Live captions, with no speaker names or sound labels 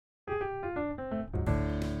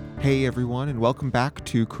Hey everyone, and welcome back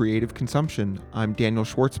to Creative Consumption. I'm Daniel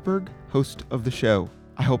Schwartzberg, host of the show.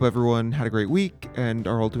 I hope everyone had a great week and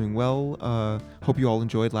are all doing well. Hope you all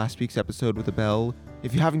enjoyed last week's episode with Abel.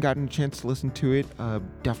 If you haven't gotten a chance to listen to it,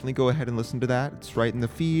 definitely go ahead and listen to that. It's right in the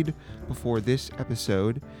feed before this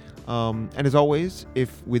episode. And as always,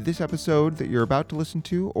 if with this episode that you're about to listen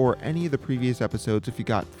to, or any of the previous episodes, if you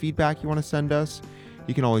got feedback you want to send us,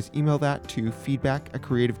 you can always email that to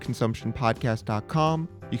feedback@creativeconsumptionpodcast.com.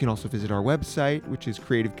 You can also visit our website, which is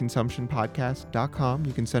creativeconsumptionpodcast.com.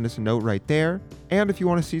 You can send us a note right there. And if you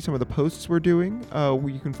want to see some of the posts we're doing,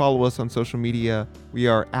 you can follow us on social media. We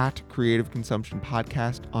are at Creative Consumption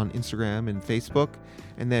Podcast on Instagram and Facebook.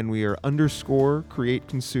 And then we are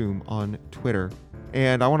 _CreateConsume on Twitter.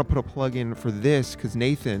 And I want to put a plug in for this because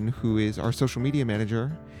Nathan, who is our social media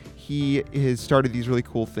manager, he has started these really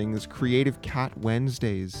cool things, Creative Cat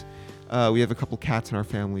Wednesdays. We have a couple cats in our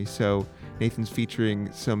family, so Nathan's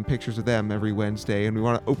featuring some pictures of them every Wednesday, and we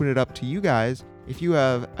want to open it up to you guys. If you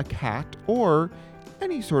have a cat or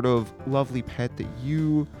any sort of lovely pet that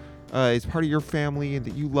you is part of your family and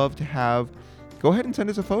that you love to have, go ahead and send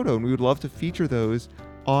us a photo, and we would love to feature those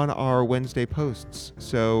on our Wednesday posts.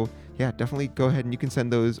 So yeah, definitely go ahead and you can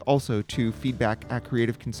send those also to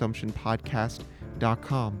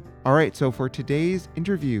feedback@creativeconsumptionpodcast.com. All right, so for today's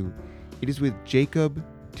interview, it is with Jacob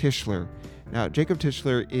Tischler. Now, Jacob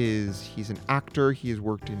Tischler he's an actor. He has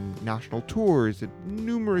worked in national tours at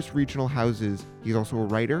numerous regional houses. He's also a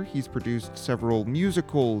writer. He's produced several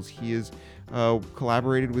musicals. He has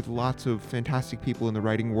collaborated with lots of fantastic people in the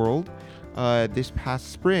writing world. This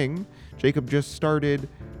past spring, Jacob just started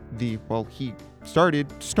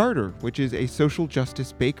Starter, which is a social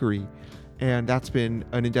justice bakery. And that's been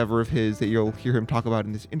an endeavor of his that you'll hear him talk about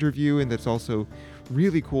in this interview, and that's also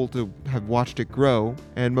really cool to have watched it grow.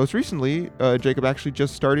 And most recently, Jacob actually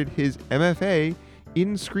just started his MFA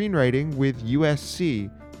in screenwriting with USC.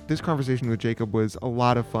 This conversation with Jacob was a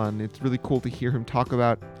lot of fun. It's really cool to hear him talk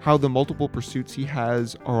about how the multiple pursuits he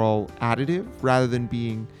has are all additive rather than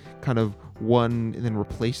being kind of one and then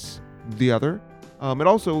replace the other. And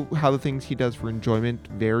also how the things he does for enjoyment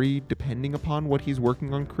vary depending upon what he's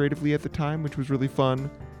working on creatively at the time, which was really fun.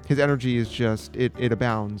 His energy is just, it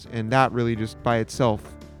abounds, and that really just by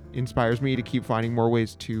itself inspires me to keep finding more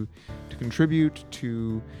ways to contribute,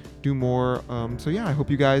 to do more. So yeah, I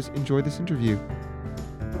hope you guys enjoyed this interview.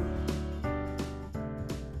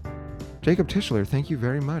 Jacob Tischler, thank you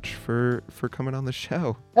very much for coming on the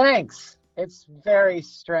show. Thanks. It's very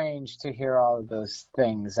strange to hear all of those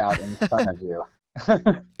things out in front of you.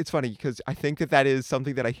 It's funny because I think that is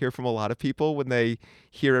something that I hear from a lot of people when they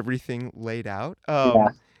hear everything laid out. Yeah.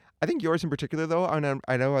 I think yours in particular, though, I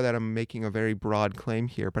know that I'm making a very broad claim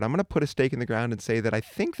here, but I'm going to put a stake in the ground and say that I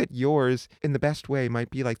think that yours, in the best way, might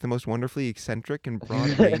be like the most wonderfully eccentric and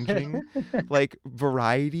broad-ranging, like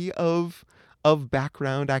variety of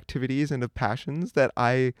background activities and of passions that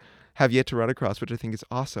I have yet to run across, which I think is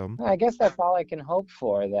awesome. I guess that's all I can hope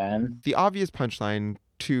for then. The obvious punchline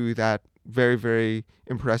to that very, very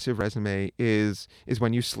impressive resume is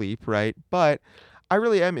when you sleep, right? But I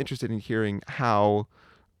really am interested in hearing how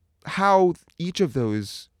each of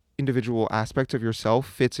those individual aspects of yourself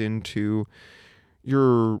fits into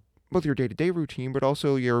both your day-to-day routine, but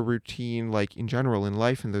also your routine like in general in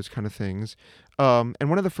life and those kind of things. And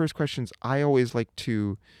one of the first questions I always like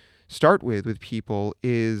to start with people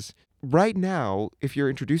is, right now, if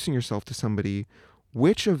you're introducing yourself to somebody,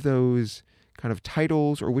 which of those kind of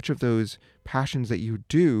titles or which of those passions that you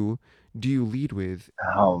do you lead with?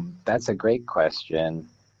 Oh, that's a great question.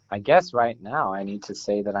 I guess right now I need to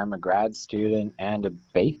say that I'm a grad student and a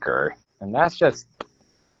baker. And that's just,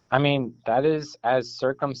 that is as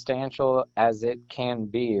circumstantial as it can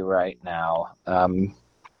be right now.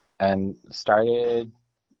 And started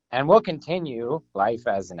and will continue life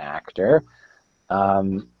as an actor.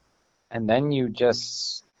 And then you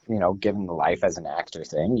just, given the life as an actor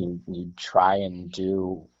thing, you try and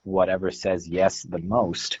do whatever says yes the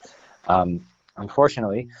most.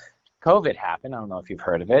 Unfortunately, COVID happened. I don't know if you've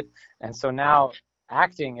heard of it. And so now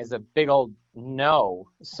acting is a big old no.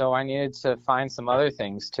 So I needed to find some other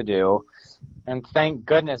things to do. And thank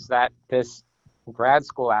goodness that this grad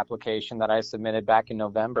school application that I submitted back in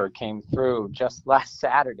November came through just last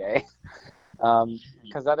Saturday.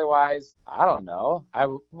 Because otherwise, I don't know.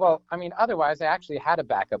 Otherwise I actually had a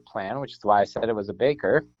backup plan, which is why I said it was a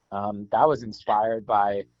baker. That was inspired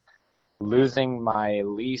by losing my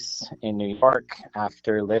lease in New York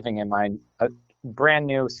after living in my brand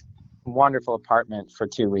new, wonderful apartment for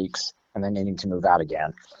 2 weeks and then needing to move out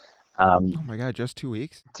again. Oh my God, just 2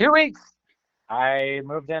 weeks? 2 weeks. I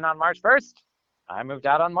moved in on March 1st. I moved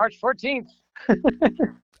out on March 14th.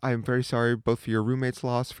 I'm very sorry both for your roommate's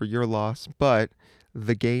loss, for your loss, but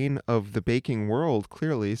the gain of the baking world,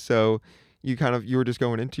 clearly. So you were just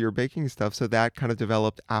going into your baking stuff. So that kind of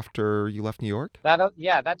developed after you left New York?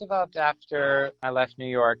 That developed after I left New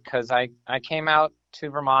York because I came out to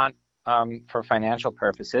Vermont for financial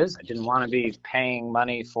purposes. I didn't want to be paying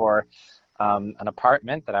money for an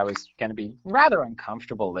apartment that I was going to be rather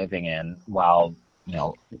uncomfortable living in while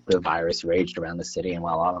the virus raged around the city and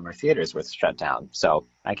while all of our theaters were shut down. So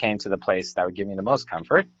I came to the place that would give me the most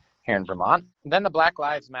comfort here in Vermont. Then the Black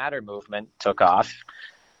Lives Matter movement took off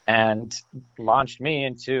and launched me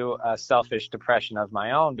into a selfish depression of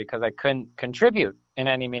my own because I couldn't contribute in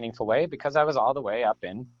any meaningful way because I was all the way up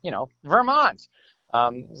in, Vermont.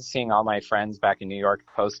 Seeing all my friends back in New York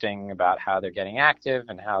posting about how they're getting active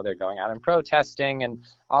and how they're going out and protesting, and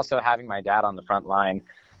also having my dad on the front line,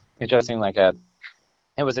 it just seemed like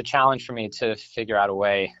it was a challenge for me to figure out a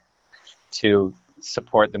way to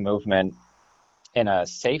support the movement in a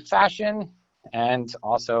safe fashion and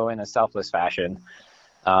also in a selfless fashion.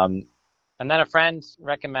 And then a friend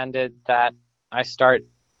recommended that I start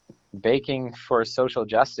baking for social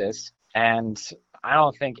justice, and I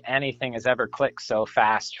don't think anything has ever clicked so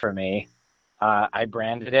fast for me. I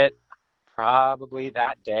branded it probably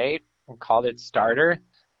that day and called it Starter,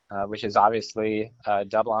 which is obviously a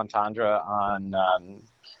double entendre on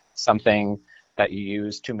something that you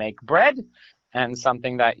use to make bread and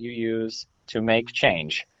something that you use to make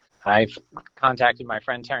change. I've contacted my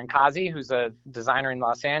friend Taryn Kazi, who's a designer in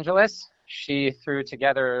Los Angeles. She threw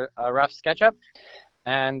together a rough SketchUp,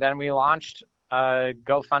 and then we launched a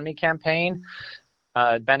GoFundMe campaign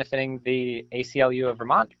benefiting the ACLU of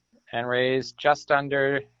Vermont and raised just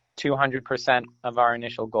under 200% of our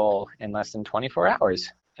initial goal in less than 24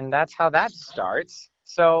 hours. And that's how that starts.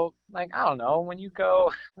 So, I don't know, when you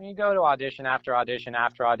go to audition after audition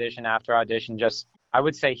after audition after audition, just, I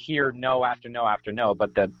would say, hear no after no after no,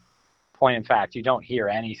 but the point in fact, you don't hear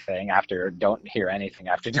anything after don't hear anything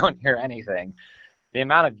after don't hear anything. The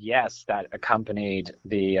amount of yes that accompanied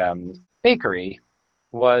the bakery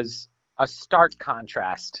was a stark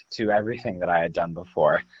contrast to everything that I had done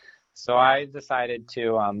before. So I decided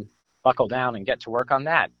to buckle down and get to work on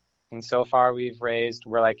that. And so far we're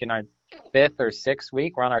like in our 5th or 6th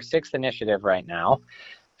week. We're on our 6th initiative right now.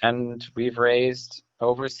 And we've raised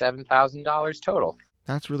over $7,000 total.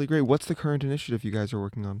 That's really great. What's the current initiative you guys are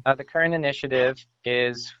working on? The current initiative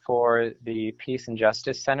is for the Peace and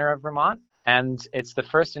Justice Center of Vermont. And it's the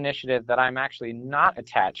first initiative that I'm actually not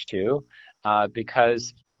attached to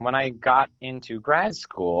because when I got into grad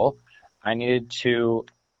school,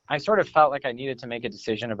 I sort of felt like I needed to make a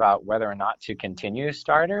decision about whether or not to continue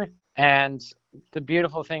Starter. And the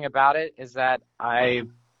beautiful thing about it is that I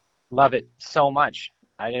love it so much.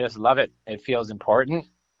 I just love it. It feels important.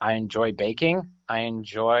 I enjoy baking. I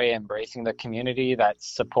enjoy embracing the community that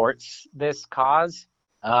supports this cause.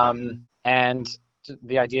 And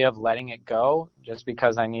the idea of letting it go just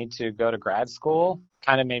because I need to go to grad school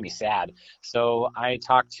kind of made me sad. So I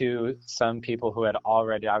talked to some people who I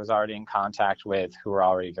was already in contact with, who were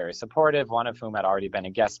already very supportive, one of whom had already been a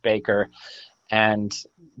guest baker, and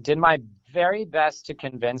did my very best to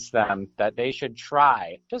convince them that they should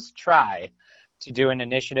just try to do an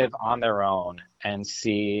initiative on their own and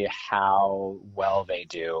see how well they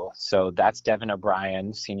do. So that's Devin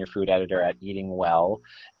O'Brien, senior food editor at Eating Well,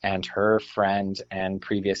 and her friend and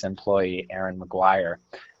previous employee, Erin McGuire.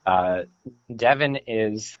 Devin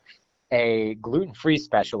is a gluten-free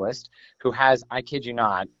specialist who has, I kid you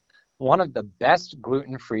not, one of the best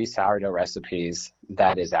gluten-free sourdough recipes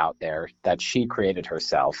that is out there that she created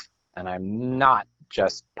herself. And I'm not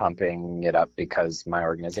just pumping it up because my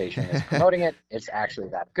organization is promoting it. It's actually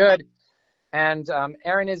that good. And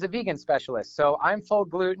Erin is a vegan specialist. So I'm full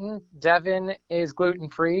gluten. Devin is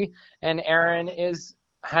gluten-free. And Erin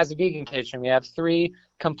has a vegan kitchen. We have 3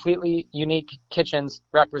 completely unique kitchens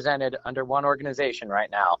represented under one organization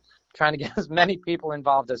right now, trying to get as many people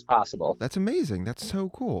involved as possible. That's amazing. That's so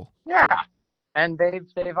cool. Yeah. And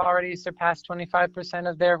they've already surpassed 25%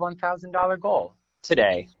 of their $1,000 goal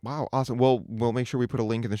today. Wow, awesome. Well, we'll make sure we put a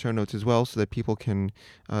link in the show notes as well so that people can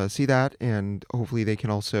see that, and hopefully they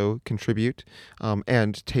can also contribute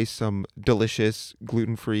and taste some delicious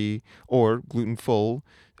gluten-free or gluten-full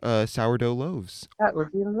sourdough loaves. That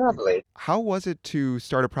would be lovely. How was it to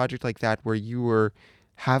start a project like that where you were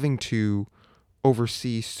having to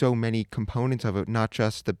oversee so many components of it, not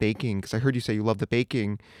just the baking? Because I heard you say you love the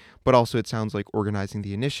baking, but also it sounds like organizing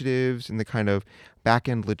the initiatives and the kind of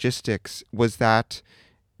back-end logistics. Was that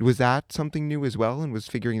something new as well, and was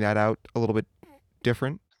figuring that out a little bit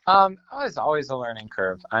different? It was always a learning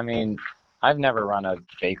curve. I mean, I've never run a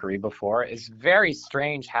bakery before. It's very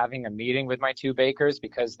strange having a meeting with my two bakers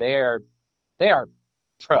because they are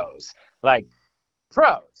pros. Like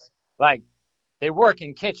pros. Like they work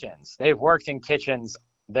in kitchens. They've worked in kitchens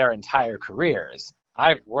their entire careers.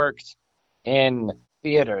 I've worked in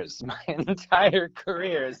theaters my entire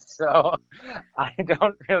careers. So I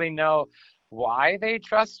don't really know why they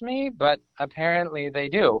trust me, but apparently they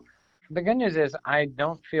do. The good news is I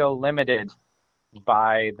don't feel limited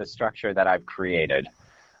by the structure that I've created.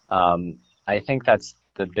 I think that's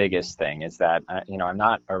the biggest thing is that, I'm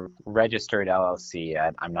not a registered LLC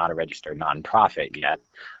yet. I'm not a registered nonprofit yet.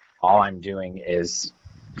 All I'm doing is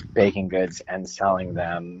baking goods and selling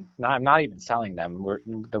them. No, I'm not even selling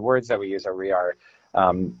them. The words that we use are we're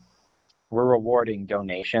rewarding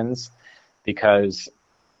donations because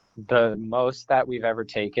the most that we've ever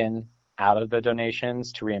taken out of the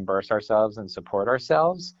donations to reimburse ourselves and support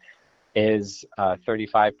ourselves is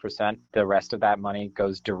 35%. The rest of that money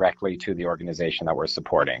goes directly to the organization that we're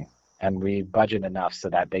supporting. And we budget enough so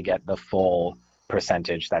that they get the full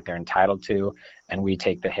percentage that they're entitled to, and we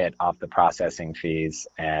take the hit off the processing fees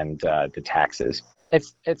and the taxes.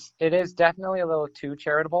 It is definitely a little too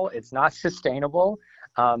charitable. It's not sustainable,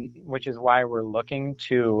 which is why we're looking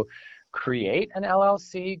to create an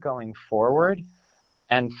LLC going forward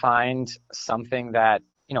and find something that,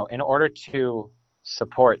 in order to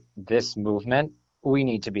support this movement, we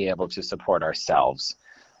need to be able to support ourselves.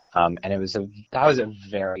 And that was a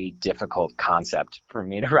very difficult concept for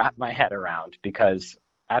me to wrap my head around, because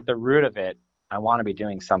at the root of it, I want to be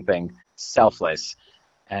doing something selfless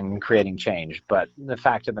and creating change. But the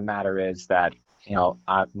fact of the matter is that,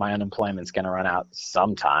 my unemployment's going to run out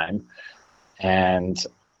sometime, and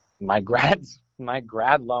my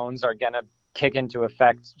grad loans are going to kick into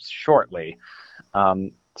effect shortly.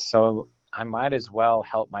 So I might as well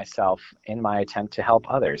help myself in my attempt to help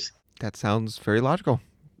others. That sounds very logical.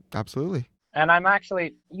 Absolutely. And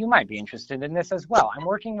you might be interested in this as well. I'm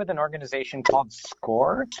working with an organization called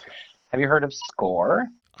SCORE. Have you heard of SCORE?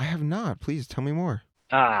 I have not. Please tell me more.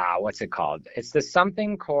 What's it called? It's the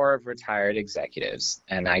something Corps of Retired Executives.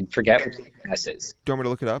 And I forget what the S is. Do you want me to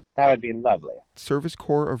look it up? That would be lovely. Service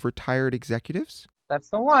Corps of Retired Executives? That's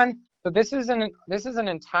the one. So this is an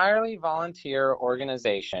entirely volunteer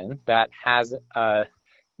organization that has a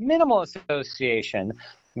minimal association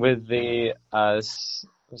with the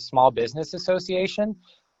Small Business Association,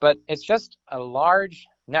 but it's just a large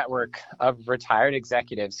network of retired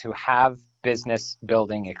executives who have business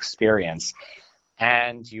building experience.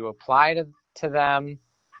 And you apply to them.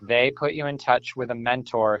 They put you in touch with a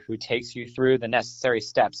mentor who takes you through the necessary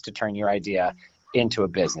steps to turn your idea into a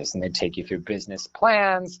business. And they take you through business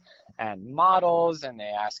plans and models, and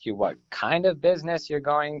they ask you what kind of business you're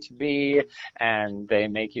going to be, and they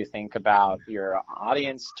make you think about your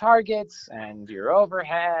audience targets and your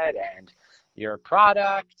overhead and your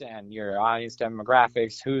product and your audience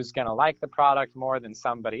demographics, who's going to like the product more than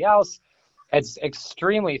somebody else. It's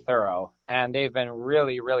extremely thorough, and they've been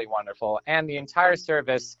really, really wonderful. And the entire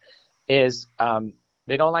service is,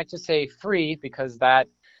 they don't like to say free because that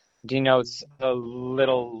denotes a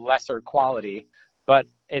little lesser quality, but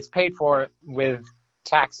it's paid for with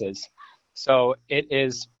taxes. So it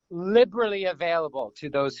is liberally available to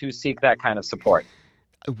those who seek that kind of support.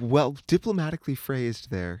 Well, diplomatically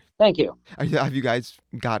phrased there. Thank you. Have you guys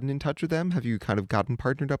gotten in touch with them? Have you kind of gotten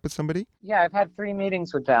partnered up with somebody? Yeah, I've had 3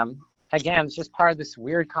 meetings with them. Again, it's just part of this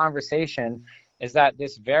weird conversation is that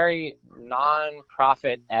this very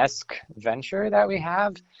non-profit-esque venture that we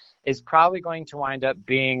have is probably going to wind up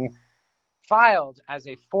being filed as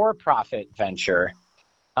a for-profit venture,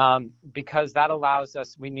 because that allows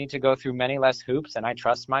us, we need to go through many less hoops, and I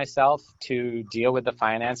trust myself to deal with the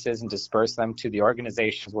finances and disperse them to the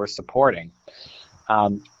organizations we're supporting.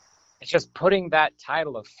 It's just putting that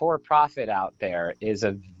title of for-profit out there is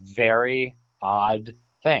a very odd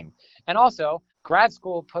thing. And also, grad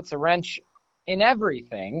school puts a wrench in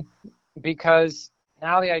everything, because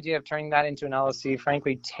now the idea of turning that into an LLC,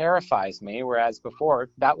 frankly, terrifies me, whereas before,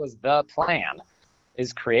 that was the plan,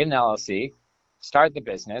 is create an LLC, start the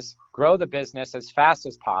business, grow the business as fast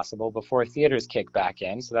as possible before theaters kick back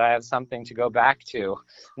in so that I have something to go back to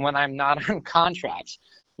when I'm not on contract.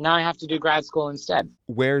 Now I have to do grad school instead.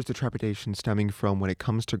 Where's the trepidation stemming from when it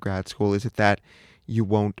comes to grad school? Is it that you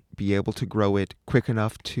won't be able to grow it quick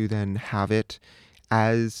enough to then have it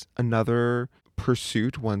as another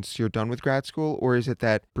pursuit once you're done with grad school? Or is it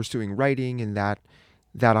that pursuing writing and that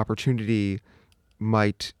opportunity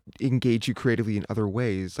might engage you creatively in other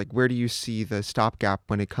ways? Like, where do you see the stopgap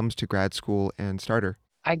when it comes to grad school and Starter?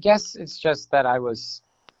 I guess it's just that I was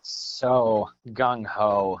so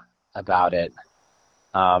gung-ho about it.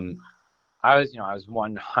 I was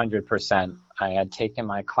 100%. I had taken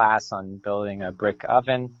my class on building a brick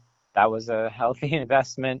oven. That was a healthy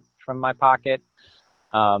investment from my pocket.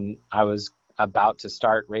 I was about to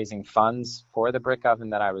start raising funds for the brick oven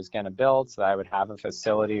that I was going to build so that I would have a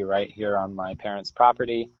facility right here on my parents'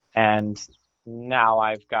 property. And now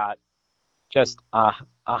I've got just a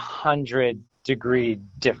 100-degree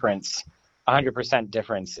difference, 100%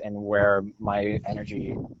 difference in where my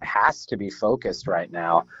energy has to be focused right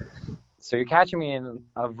now. So you're catching me in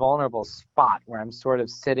a vulnerable spot where I'm sort of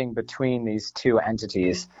sitting between these two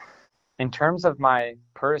entities. In terms of my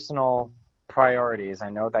personal priorities, I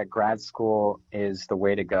know that grad school is the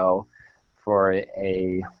way to go for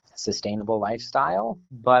a sustainable lifestyle,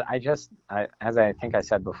 but as I think I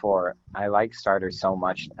said before, I like Starter so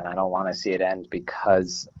much and I don't want to see it end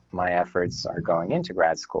because my efforts are going into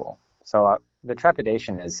grad school. So the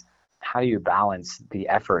trepidation is, how do you balance the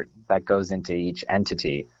effort that goes into each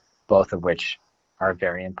entity, both of which are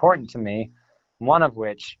very important to me, one of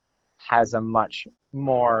which has a much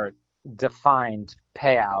more defined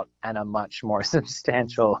payout and a much more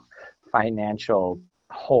substantial financial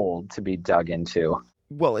hole to be dug into.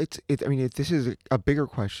 Well, this is a bigger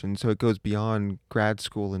question, so it goes beyond grad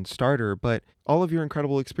school and Starter, but all of your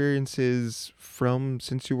incredible experiences from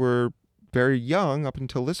since you were very young up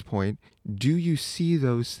until this point, do you see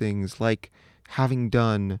those things like having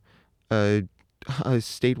done a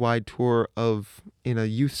statewide tour in a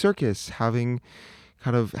youth circus, having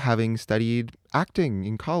studied acting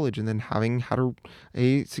in college and then having had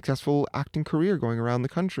a successful acting career going around the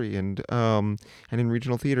country and in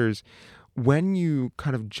regional theaters? When you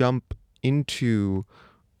kind of jump into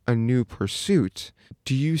a new pursuit,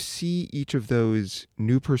 do you see each of those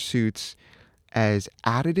new pursuits as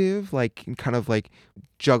additive, like kind of like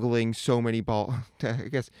juggling so many balls? I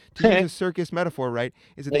guess to use a circus metaphor, right?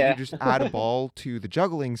 Is it that you Yeah. just add a ball to the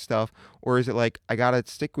juggling stuff, or is it like I gotta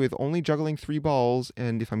stick with only juggling 3 balls,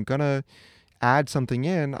 and if I'm gonna add something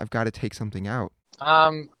in, I've got to take something out?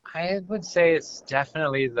 I would say it's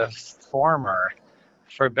definitely the former,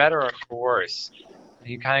 for better or for worse.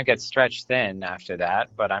 You kind of get stretched thin after that,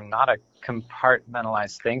 but I'm not a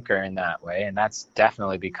compartmentalized thinker in that way, and that's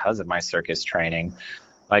definitely because of my circus training.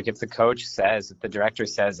 Like if the director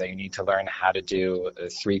says that you need to learn how to do a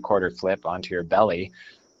 3/4 flip onto your belly,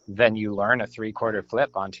 then you learn a 3/4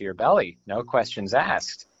 flip onto your belly, no questions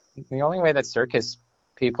asked. The only way that circus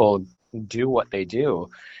people do what they do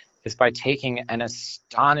is by taking an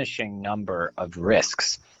astonishing number of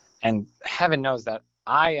risks. And heaven knows that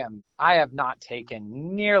I have not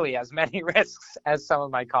taken nearly as many risks as some of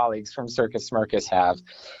my colleagues from Circus Smirkus have.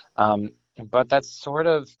 But that's sort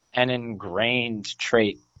of an ingrained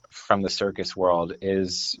trait from the circus world,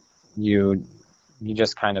 is you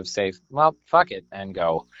just kind of say, well, fuck it, and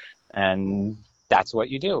go. And that's what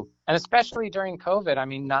you do. And especially during COVID, I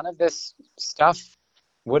mean, none of this stuff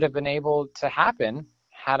would have been able to happen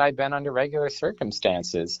had I been under regular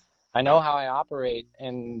circumstances. I know how I operate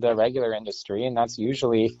in the regular industry, and that's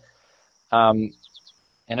usually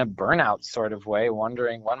in a burnout sort of way,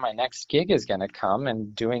 wondering when my next gig is going to come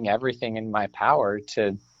and doing everything in my power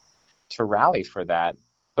to rally for that.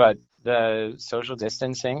 But the social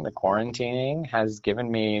distancing, the quarantining has given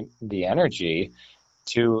me the energy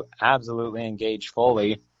to absolutely engage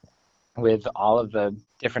fully with all of the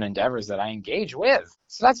different endeavors that I engage with.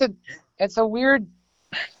 So it's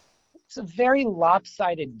a very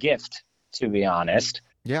lopsided gift, to be honest.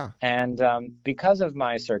 Yeah. And because of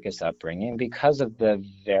my circus upbringing, because of the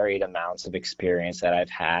varied amounts of experience that I've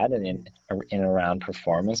had in around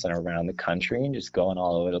performance and around the country and just going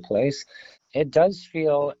all over the place, it does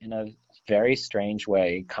feel in a very strange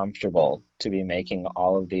way comfortable to be making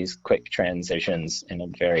all of these quick transitions in a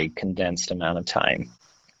very condensed amount of time.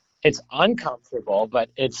 It's uncomfortable, but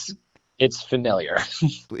it's familiar.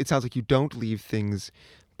 It sounds like you don't leave things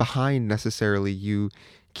behind necessarily. You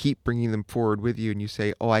keep bringing them forward with you and you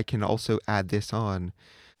say, oh, I can also add this on.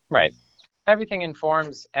 Right. Everything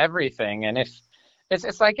informs everything. And if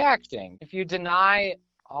it's like acting, if you deny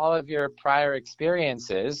all of your prior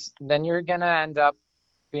experiences, then you're going to end up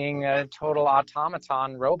being a total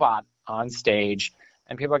automaton robot on stage.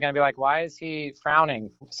 And people are going to be like, why is he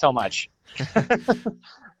frowning so much?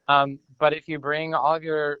 But if you bring all of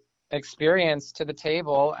your experience to the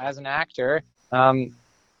table as an actor,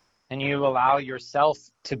 and you allow yourself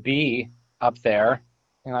to be up there,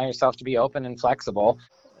 you allow yourself to be open and flexible,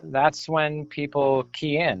 that's when people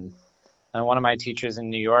key in. And one of my teachers in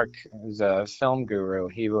New York, who's a film guru,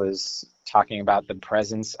 he was talking about the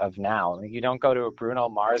presence of now. You don't go to a Bruno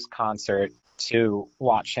Mars concert to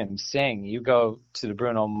watch him sing. You go to the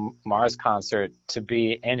Bruno Mars concert to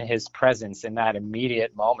be in his presence in that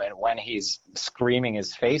immediate moment when he's screaming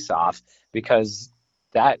his face off, because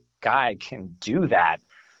that guy can do that.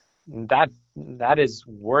 That is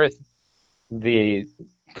worth the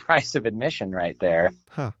price of admission right there.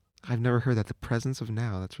 Huh. I've never heard that. The Presence of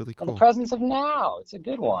Now. That's really And the cool. presence of Now. It's a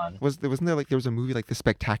good one. Wasn't there like there was a movie like The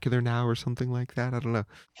Spectacular Now or something like that? I don't know.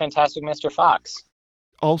 Fantastic Mr. Fox.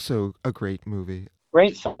 Also a great movie.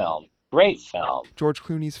 Great film. Great film. George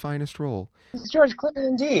Clooney's finest role. This is George Clooney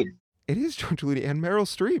indeed. It is George Clooney and Meryl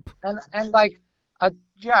Streep. And like a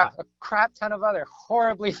crap ton of other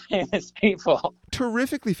horribly famous people.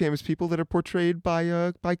 Terrifically famous people that are portrayed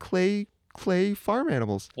by clay farm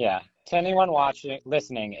animals. Yeah. To anyone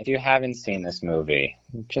listening, if you haven't seen this movie,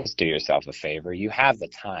 just do yourself a favor. You have the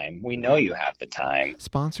time. We know you have the time.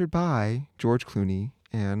 Sponsored by George Clooney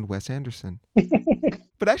and Wes Anderson.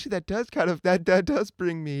 But actually, that does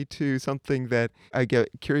bring me to something that I get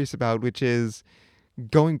curious about, which is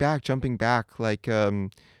jumping back, like to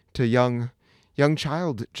young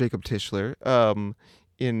child Jacob Tischler.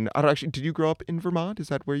 Did you grow up in Vermont? Is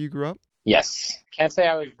that where you grew up? Yes. Can't say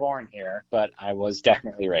I was born here, but I was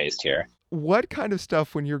definitely raised here. What kind of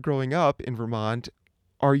stuff when you're growing up in Vermont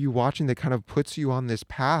are you watching that kind of puts you on this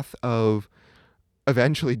path of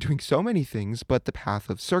eventually doing so many things, but the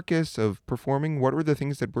path of circus, of performing? What were the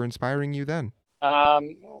things that were inspiring you then?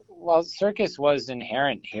 Well, circus was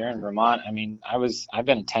inherent here in Vermont. I mean, I've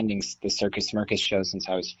been attending the Circus Smirkus show since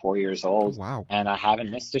I was 4 years old. Oh, wow. And I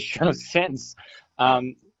haven't missed a show since.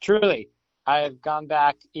 Truly, I've gone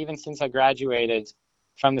back, even since I graduated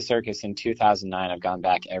from the circus in 2009, I've gone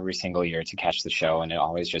back every single year to catch the show, and it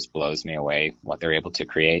always just blows me away what they're able to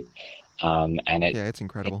create. It's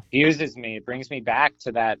incredible. It fuses me. It brings me back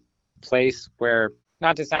to that place where,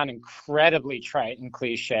 not to sound incredibly trite and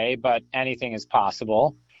cliche, but anything is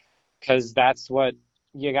possible, because that's what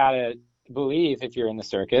you got to believe if you're in the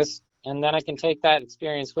circus. And then I can take that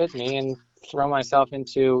experience with me and throw myself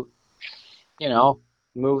into,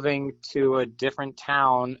 moving to a different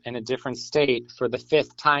town in a different state for the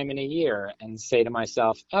 5th time in a year and say to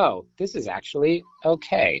myself, oh, this is actually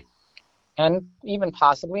okay and even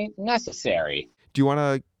possibly necessary. Do you want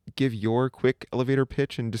to give your quick elevator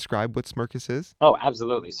pitch and describe what Smirkus is? Oh,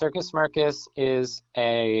 absolutely. Circus Smirkus is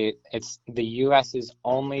it's the U.S.'s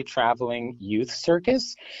only traveling youth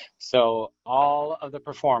circus. So all of the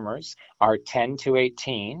performers are 10 to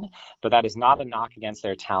 18, but that is not a knock against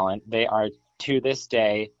their talent. They are, to this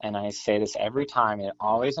day, and I say this every time, it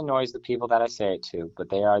always annoys the people that I say it to, but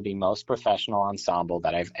they are the most professional ensemble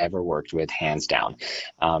that I've ever worked with, hands down.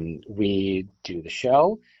 We do the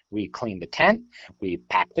show, we clean the tent, we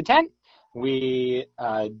pack the tent, we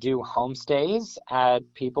do homestays at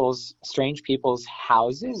strange people's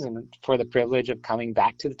houses, and for the privilege of coming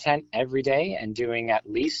back to the tent every day and doing at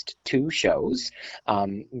least 2 shows.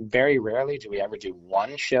 Very rarely do we ever do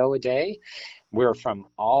 1 show a day. We're from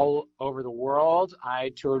all over the world.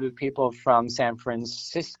 I toured with people from San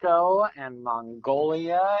Francisco and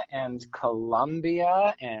Mongolia and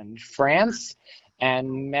Colombia and France.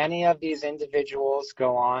 And many of these individuals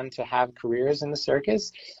go on to have careers in the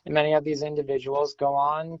circus. And many of these individuals go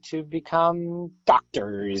on to become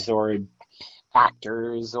doctors or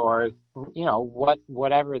actors or,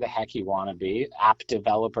 whatever the heck you want to be, app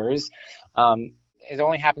developers. It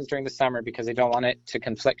only happens during the summer because they don't want it to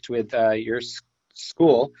conflict with your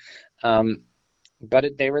school.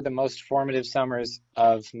 But they were the most formative summers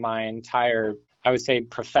of my entire, I would say,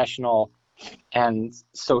 professional and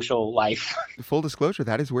social life. Full disclosure,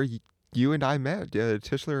 that is where you and I met,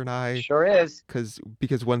 Tischler and I. Sure is.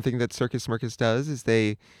 Because one thing that Circus Smirkus does is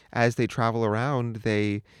as they travel around,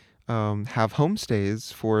 they have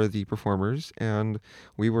homestays for the performers, and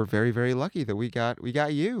we were very, very lucky that we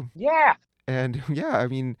got you. Yeah. And yeah, I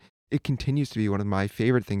mean, it continues to be one of my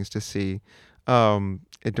favorite things to see during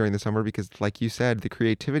the summer because, like you said, the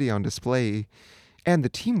creativity on display and the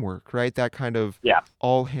teamwork, right? That kind of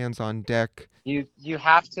all hands on deck. You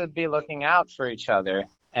have to be looking out for each other.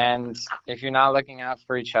 And if you're not looking out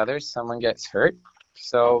for each other, someone gets hurt.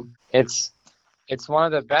 So it's one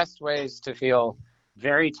of the best ways to feel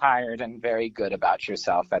very tired and very good about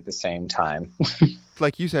yourself at the same time.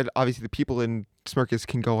 Like you said, obviously the people in Smirkus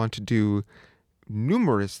can go on to do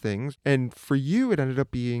numerous things. And for you, it ended up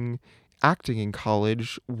being acting in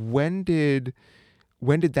college. When did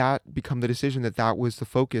that become the decision that was the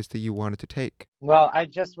focus that you wanted to take? Well, I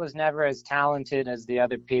just was never as talented as the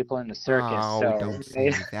other people in the circus. Oh, so don't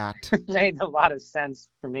say that. It made a lot of sense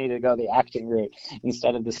for me to go the acting route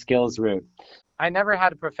instead of the skills route. I never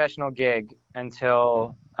had a professional gig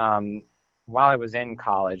until while I was in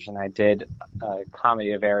college, and I did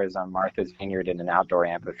Comedy of Errors on Martha's Vineyard in an outdoor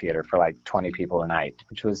amphitheater for like 20 people a night,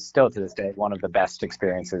 which was still to this day one of the best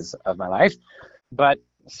experiences of my life. But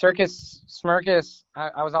circus, smirkus,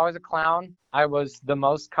 I was always a clown. I was the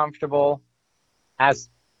most comfortable as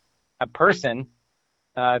a person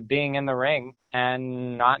being in the ring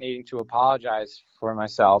and not needing to apologize for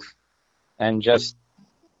myself and just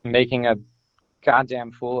making a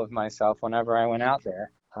goddamn fool of myself whenever I went out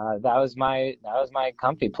there. That was my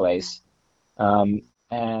comfy place,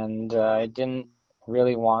 and I didn't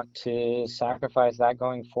really want to sacrifice that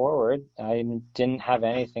going forward. I didn't have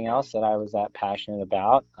anything else that I was that passionate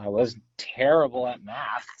about. I was terrible at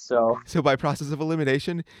math, so by process of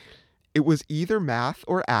elimination, it was either math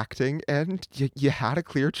or acting, and you had a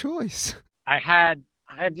clear choice.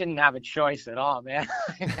 I didn't have a choice at all, man.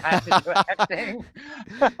 I had to do acting.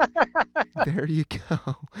 There you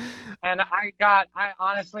go. And I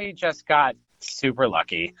honestly just got super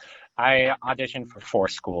lucky. I auditioned for 4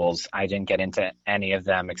 schools. I didn't get into any of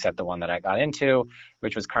them except the one that I got into,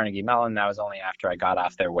 which was Carnegie Mellon. That was only after I got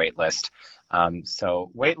off their wait list.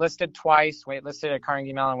 So waitlisted twice, waitlisted at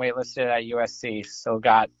Carnegie Mellon, waitlisted at USC. Still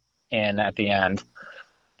got in at the end.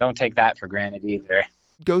 Don't take that for granted either.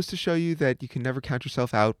 Goes to show you that you can never count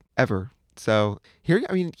yourself out ever. So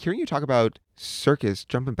hearing you talk about circus,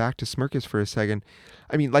 jumping back to smirkus for a second,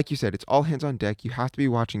 I mean, like you said, it's all hands on deck. You have to be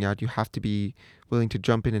watching out. You have to be willing to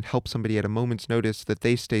jump in and help somebody at a moment's notice that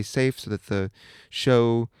they stay safe so that the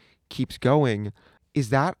show keeps going. Is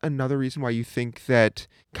that another reason why you think that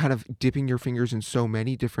kind of dipping your fingers in so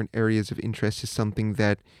many different areas of interest is something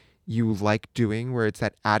that you like doing, where it's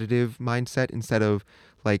that additive mindset instead of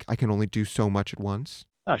like, I can only do so much at once?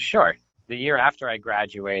 Oh, sure. The year after I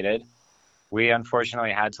graduated, we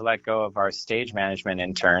unfortunately had to let go of our stage management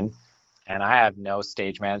intern, and I have no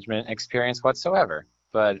stage management experience whatsoever.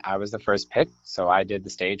 But I was the first pick, so I did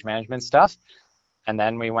the stage management stuff. And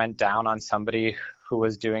then we went down on somebody who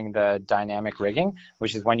was doing the dynamic rigging,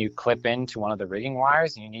 which is when you clip into one of the rigging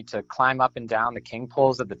wires and you need to climb up and down the king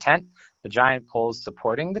poles of the tent, the giant poles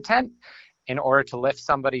supporting the tent, in order to lift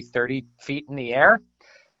somebody 30 feet in the air.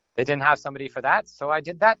 They didn't have somebody for that, so I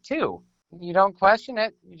did that too. You don't question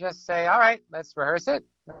it. You just say, all right, let's rehearse it.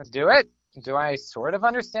 Let's do it. Do I sort of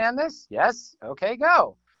understand this? Yes. Okay,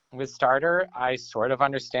 go. With Starter, I sort of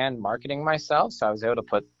understand marketing myself, so I was able to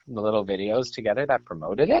put the little videos together that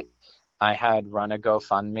promoted it. I had run a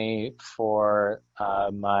GoFundMe for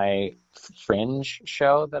my Fringe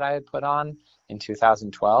show that I had put on in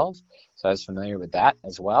 2012, so I was familiar with that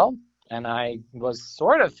as well. And I was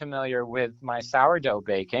sort of familiar with my sourdough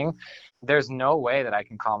baking. There's no way that I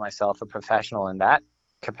can call myself a professional in that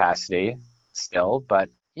capacity still, but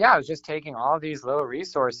yeah, I was just taking all these little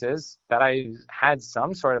resources that I had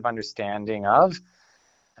some sort of understanding of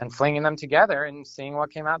and flinging them together and seeing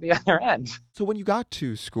what came out the other end. So when you got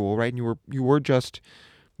to school, right, and you were just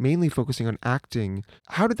mainly focusing on acting,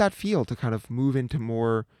 how did that feel to kind of move into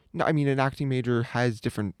more, I mean, an acting major has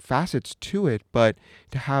different facets to it, but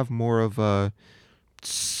to have more of a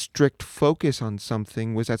strict focus on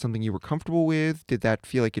something, was that something you were comfortable with? Did that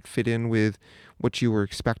feel like it fit in with what you were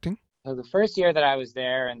expecting? So the first year that I was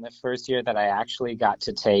there and the first year that I actually got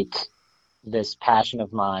to take this passion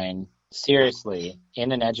of mine seriously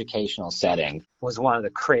in an educational setting was one of the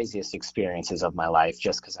craziest experiences of my life,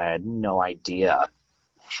 just because I had no idea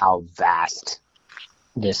how vast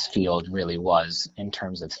this field really was in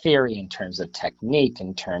terms of theory, in terms of technique,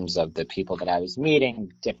 in terms of the people that I was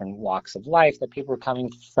meeting, different walks of life that people were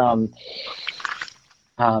coming from.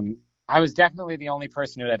 I was definitely the only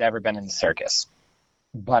person who had ever been in the circus,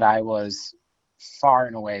 but I was far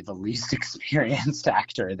and away the least experienced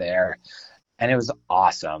actor there. And it was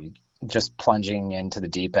awesome, just plunging into the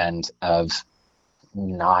deep end of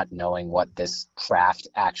not knowing what this craft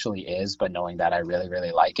actually is, but knowing that I really,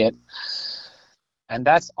 really like it. And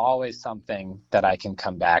that's always something that I can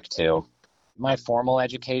come back to. My formal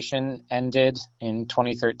education ended in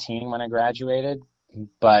 2013 when I graduated,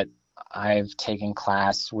 but I've taken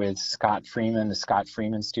class with Scott Freeman, the Scott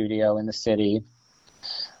Freeman Studio in the city.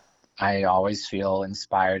 I always feel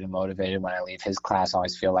inspired and motivated when I leave his class. I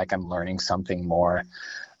always feel like I'm learning something more.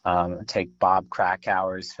 Take Bob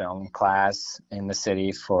Krakauer's film class in the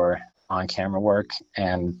city for on-camera work.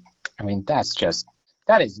 And I mean, that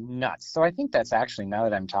is nuts. So I think that's actually, now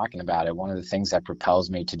that I'm talking about it, one of the things that propels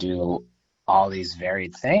me to do all these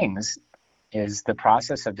varied things is the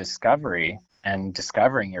process of discovery, and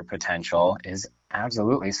discovering your potential is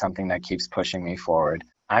absolutely something that keeps pushing me forward.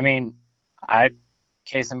 I mean,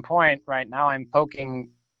 case in point, right now I'm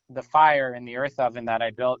poking the fire in the earth oven that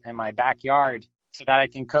I built in my backyard so that I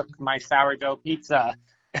can cook my sourdough pizza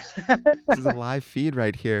This is a live feed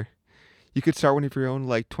right here. You could start one of your own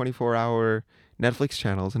like 24-hour Netflix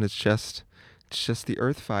channels, and it's just the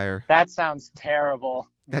Earth Fire. That sounds terrible.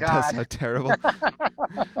 That does God. sound terrible.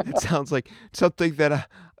 It sounds like something that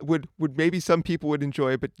would maybe some people would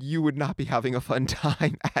enjoy, but you would not be having a fun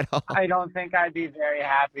time at all. I don't think I'd be very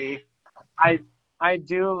happy. I I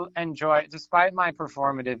do enjoy, despite my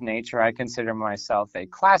performative nature, I consider myself a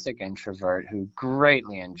classic introvert who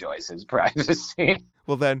greatly enjoys his privacy.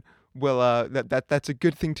 Well then, that's a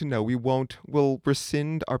good thing to know. We'll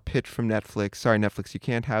rescind our pitch from Netflix. Sorry, Netflix, you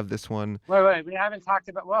can't have this one. Wait, we haven't talked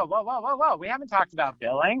about, whoa. We haven't talked about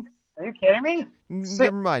billing. Are you kidding me?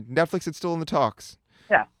 Never mind. Netflix, it's still in the talks.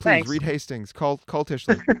 Yeah, Please, thanks. Reed Hastings, call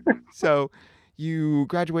Tishley. So you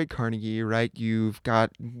graduate Carnegie, right? You've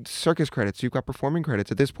got circus credits, you've got performing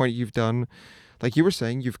credits. At this point, you've done, like you were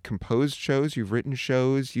saying, you've composed shows, you've written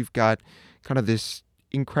shows, you've got kind of this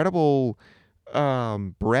incredible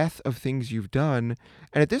breadth of things you've done.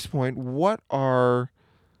 And at this point, what are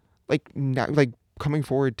like now, like coming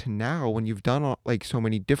forward to now when you've done like so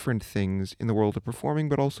many different things in the world of performing,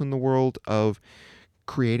 but also in the world of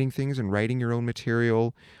creating things and writing your own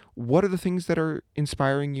material? What are the things that are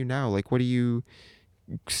inspiring you now? Like, what do you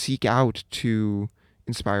seek out to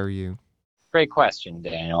inspire you? Great question,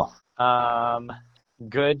 Daniel.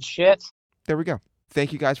 Good shit. There we go.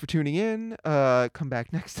 Thank you guys for tuning in. Come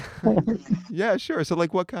back next time. Yeah, sure. So,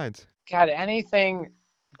 like, what kinds? God, anything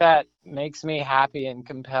that makes me happy and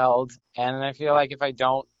compelled. And I feel like if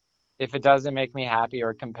it doesn't make me happy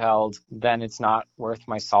or compelled, then it's not worth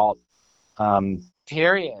my salt.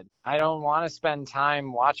 Period. I don't want to spend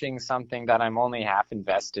time watching something that I'm only half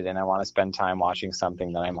invested in. I want to spend time watching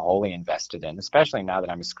something that I'm wholly invested in, especially now that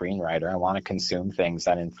I'm a screenwriter. I want to consume things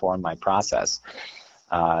that inform my process.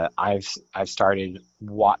 I've started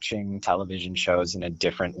watching television shows in a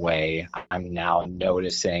different way. I'm now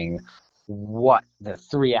noticing what the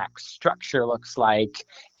 3-act structure looks like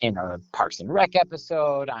in a Parks and Rec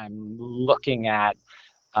episode. I'm looking at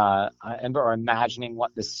or imagining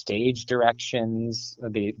what the stage directions,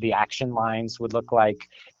 the action lines would look like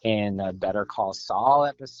in a Better Call Saul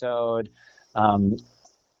episode.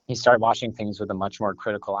 You start watching things with a much more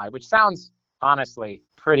critical eye, which sounds honestly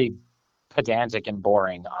pretty pedantic and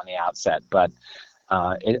boring on the outset, but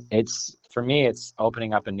it's for me, it's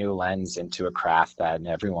opening up a new lens into a craft that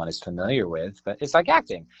everyone is familiar with. But it's like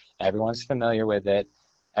acting; everyone's familiar with it.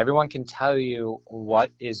 Everyone can tell you what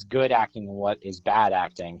is good acting and what is bad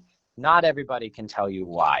acting. Not everybody can tell you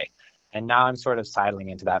why. And now I'm sort of sidling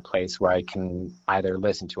into that place where I can either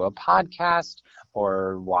listen to a podcast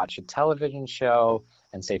or watch a television show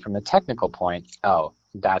and say from a technical point, oh,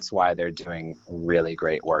 that's why they're doing really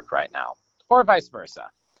great work right now. Or vice versa.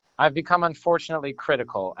 I've become unfortunately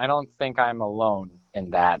critical. I don't think I'm alone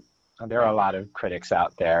in that. There are a lot of critics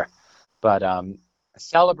out there. But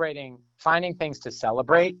finding things to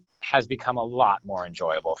celebrate has become a lot more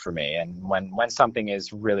enjoyable for me. And when something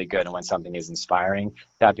is really good and when something is inspiring,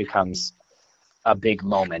 that becomes a big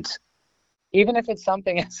moment. Even if it's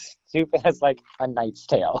something as stupid as like A Knight's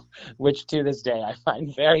Tale, which to this day I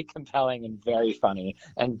find very compelling and very funny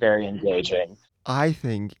and very engaging. I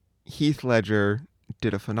think Heath Ledger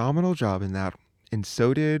did a phenomenal job in that, and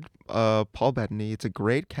so did Paul Bettany. It's a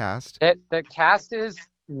great cast. The cast is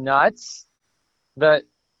nuts.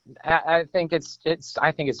 I think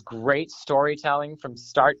it's great storytelling from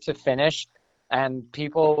start to finish, and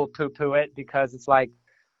people poo-poo it because it's like,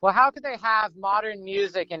 well, how could they have modern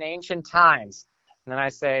music in ancient times? And then I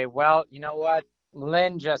say, well, you know what?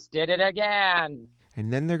 Lynn just did it again.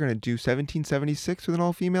 And then they're going to do 1776 with an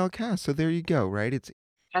all-female cast. So there you go, right?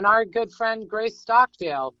 And our good friend Grace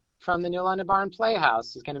Stockdale from the New London Barn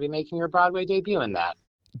Playhouse is going to be making her Broadway debut in that.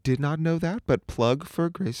 Did not know that, but plug for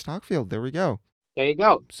Grace Stockfield. There we go. There you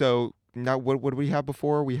go. So now what did we have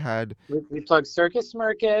before? We plugged Circus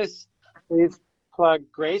Smirkus. We've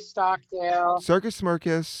plugged Grace Stockdale. Circus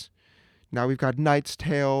Smirkus. Now we've got Knight's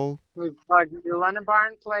Tale. We've plugged New London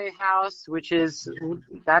Barn Playhouse,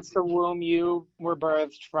 that's the womb you were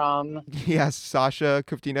birthed from. Yes, Sasha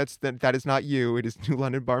Kuftinets, that is not you. It is New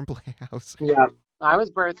London Barn Playhouse. Yeah, I was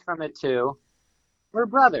birthed from it too. We're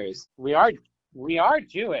brothers. We are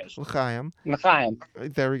Jewish. L'chaim. L'chaim.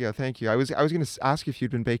 There we go. Thank you. I was going to ask if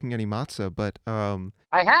you'd been baking any matzah, but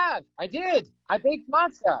I did. I baked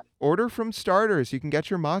matzah. Order from Starters. You can get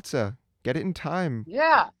your matzah. Get it in time.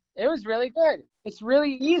 Yeah, it was really good. It's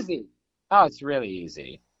really easy. Oh, it's really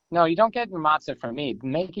easy. No, you don't get your matzah from me.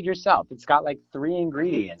 Make it yourself. It's got like 3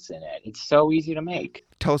 ingredients in it. It's so easy to make.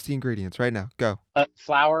 Tell us the ingredients right now. Go.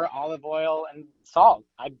 Flour, olive oil, and salt.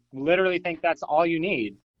 I literally think that's all you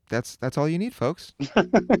need. That's all you need, folks.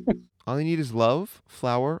 All you need is love,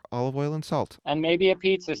 flour, olive oil, and salt. And maybe a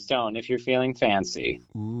pizza stone if you're feeling fancy.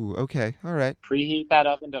 Ooh, okay. All right. Preheat that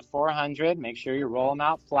oven to 400. Make sure you roll them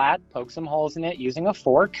out flat. Poke some holes in it using a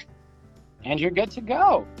fork. And you're good to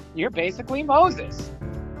go. You're basically Moses.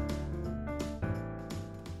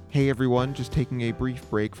 Hey everyone, just taking a brief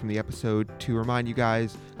break from the episode to remind you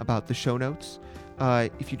guys about the show notes.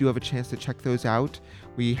 If you do have a chance to check those out,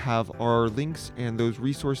 we have our links and those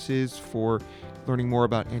resources for learning more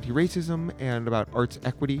about anti-racism and about arts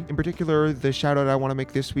equity. In particular, the shout out I want to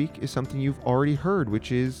make this week is something you've already heard,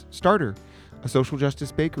 which is Starter, a social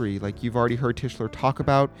justice bakery. Like you've already heard Tischler talk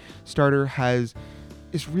about, Starter has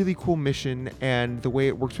this really cool mission, and the way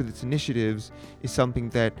it works with its initiatives is something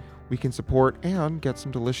that we can support and get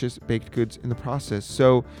some delicious baked goods in the process.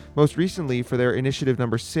 So most recently, for their initiative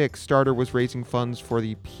number 6, Starter was raising funds for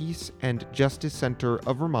the Peace and Justice Center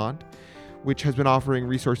of Vermont, which has been offering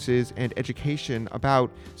resources and education about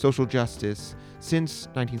social justice since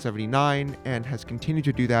 1979 and has continued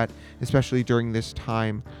to do that, especially during this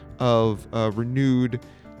time of renewed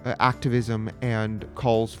activism and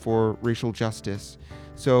calls for racial justice.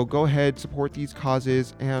 So go ahead, support these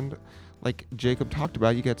causes, and like Jacob talked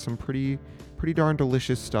about, you get some pretty darn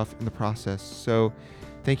delicious stuff in the process. So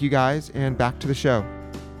thank you guys, and back to the show.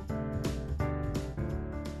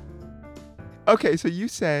 Okay, so you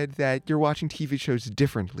said that you're watching TV shows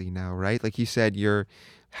differently now, right? Like you said, you're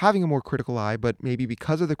having a more critical eye, but maybe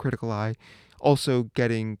because of the critical eye, also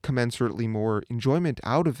getting commensurately more enjoyment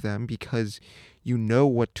out of them because you know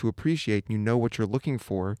what to appreciate, you know what you're looking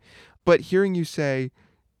for. But hearing you say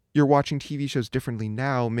you're watching TV shows differently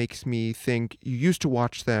now makes me think you used to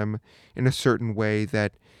watch them in a certain way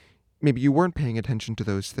that maybe you weren't paying attention to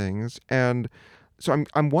those things. And so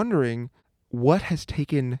I'm wondering what has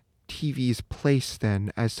taken TV's place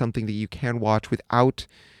then as something that you can watch without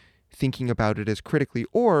thinking about it as critically,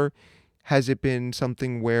 or has it been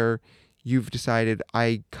something where you've decided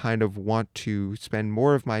I kind of want to spend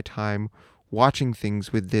more of my time watching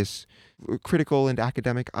things with this critical and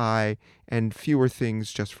academic eye and fewer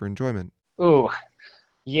things just for enjoyment? Ooh,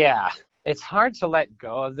 yeah. It's hard to let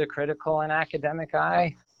go of the critical and academic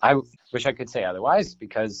eye. I wish I could say otherwise,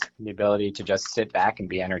 because the ability to just sit back and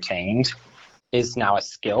be entertained is now a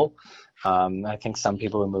skill. I think some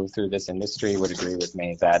people who move through this industry would agree with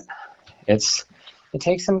me that it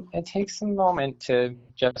takes some moment to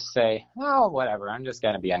just say, oh, whatever, I'm just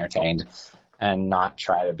going to be entertained and not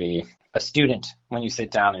try to be a student when you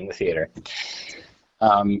sit down in the theater.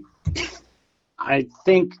 I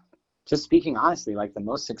think, just speaking honestly, like the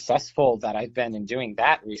most successful that I've been in doing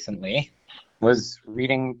that recently was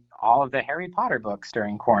reading all of the Harry Potter books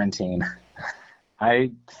during quarantine.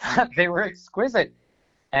 I thought they were exquisite.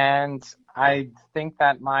 And I think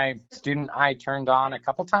that my student eye turned on a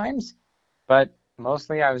couple times, but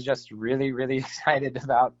mostly I was just really, really excited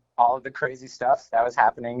about all of the crazy stuff that was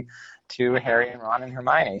happening to Harry and Ron and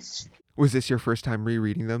Hermione. Was this your first time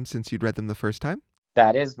rereading them since you'd read them the first time?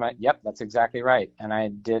 Yep, that's exactly right. And I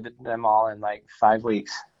did them all in like 5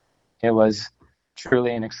 weeks. It was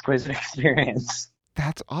truly an exquisite experience.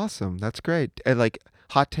 That's awesome. That's great. And like,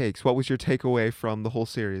 hot takes. What was your takeaway from the whole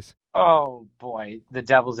series? Oh boy, the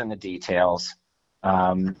devil's in the details.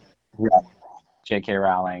 Yeah, J.K.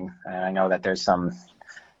 Rowling, and I know that there's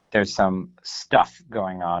some stuff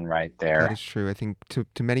going on right there. That is true. I think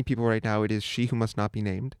to many people right now, it is she who must not be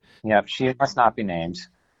named. Yep, she must not be named.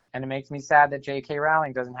 And it makes me sad that J.K.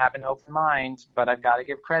 Rowling doesn't have an open mind, but I've got to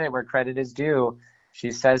give credit where credit is due.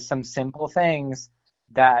 She says some simple things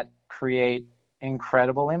that create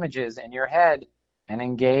incredible images in your head and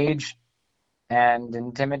engage and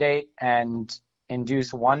intimidate and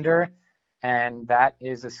induce wonder. And that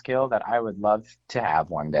is a skill that I would love to have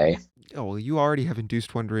one day. Oh, well, you already have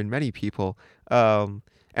induced wonder in many people. And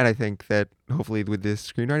I think that hopefully with this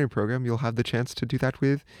screenwriting program, you'll have the chance to do that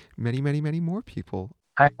with many, many, many more people.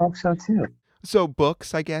 I hope so too. So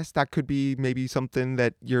books, I guess, that could be maybe something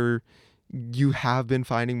that you have been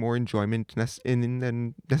finding more enjoyment in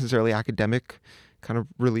than necessarily academic kind of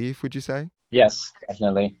relief, would you say? Yes,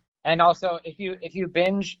 definitely. And also, if you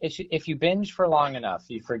binge for long enough,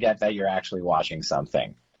 you forget that you're actually watching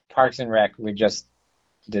something. Parks and Rec, we just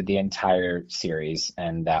did the entire series,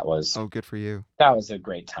 and that was good for you. That was a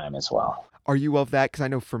great time as well. Are you of that? Because I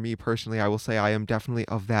know for me personally, I will say I am definitely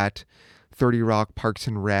of that 30 Rock, Parks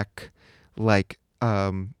and Rec, like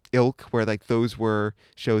ilk, where like those were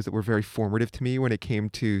shows that were very formative to me when it came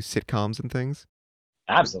to sitcoms and things.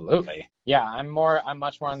 Absolutely. Yeah, I'm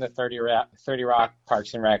much more on the 30 Rock,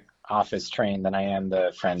 Parks and Rec Office train than I am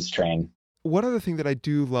the Friends train. One other thing that I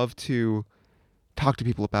do love to talk to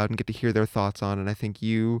people about and get to hear their thoughts on, and I think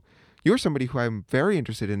you You're somebody who I'm very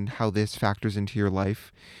interested in how this factors into your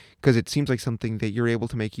life, because it seems like something that you're able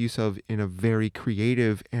to make use of in a very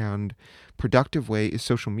creative and productive way is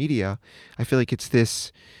social media. I feel like it's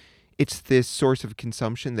this source of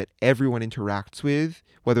consumption that everyone interacts with,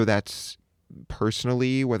 whether that's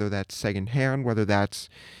personally, whether that's secondhand, whether that's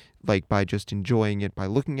like by just enjoying it by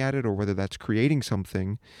looking at it, or whether that's creating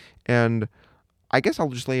something. And I guess I'll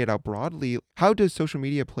just lay it out broadly. How does social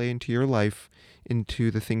media play into your life,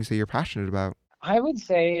 into the things that you're passionate about? I would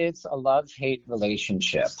say it's a love-hate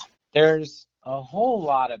relationship. There's a whole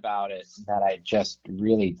lot about it that I just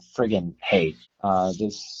really friggin' hate.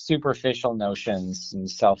 This superficial notions and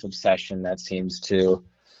self-obsession that seems to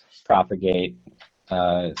propagate,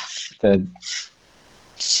 the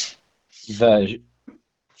the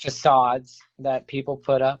facades that people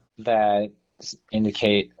put up that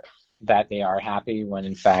indicate that they are happy when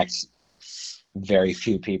in fact very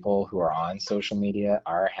few people who are on social media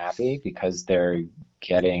are happy, because they're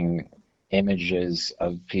getting images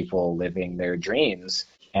of people living their dreams,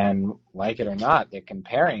 and like it or not, they're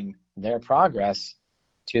comparing their progress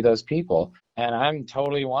to those people. And I'm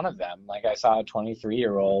totally one of them. Like, I saw a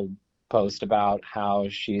 23-year-old post about how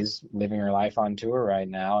she's living her life on tour right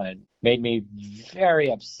now, and it made me very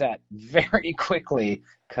upset very quickly,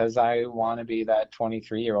 because I want to be that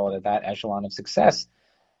 23-year-old at that echelon of success,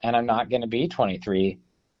 and I'm not going to be 23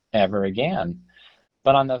 ever again.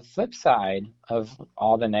 But on the flip side of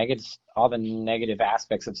all the negative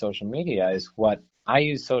aspects of social media is what I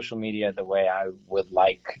use social media the way I would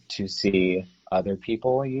like to see other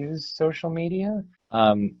people use social media,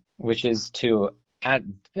 which is to, at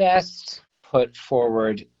best, put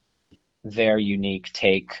forward their unique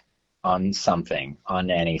take on something, on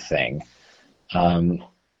anything.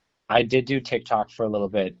 I did do TikTok for a little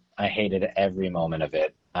bit. I hated every moment of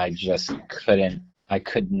it. I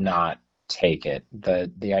could not take it.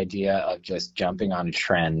 The idea of just jumping on a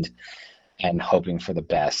trend and hoping for the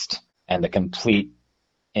best, and the complete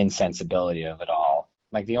insensibility of it all.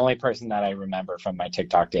 Like, the only person that I remember from my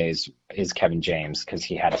TikTok days is Kevin James, because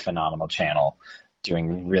he had a phenomenal channel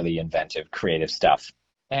doing really inventive, creative stuff.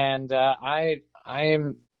 And I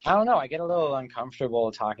don't know, I get a little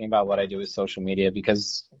uncomfortable talking about what I do with social media,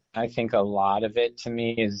 because I think a lot of it to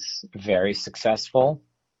me is very successful,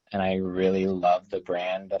 and I really love the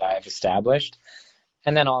brand that I've established.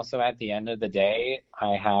 And then also, at the end of the day,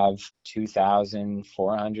 I have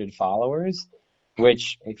 2,400 followers,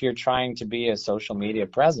 which, if you're trying to be a social media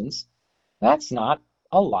presence, that's not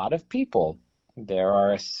a lot of people. There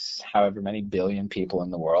are however many billion people in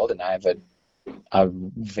the world, and I have a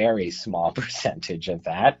very small percentage of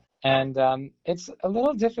that. And it's a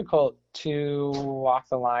little difficult to walk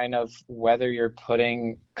the line of whether you're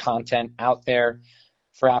putting content out there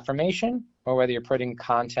for affirmation, or whether you're putting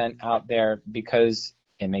content out there because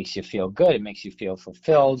it makes you feel good, it makes you feel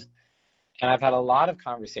fulfilled. And I've had a lot of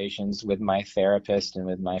conversations with my therapist and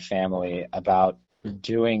with my family about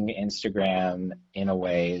doing Instagram in a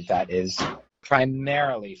way that is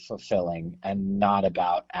primarily fulfilling and not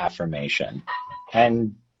about affirmation.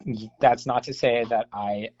 And that's not to say that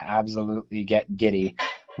I absolutely get giddy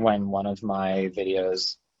when one of my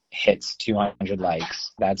videos hits 200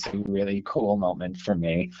 likes. That's a really cool moment for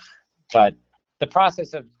me. But the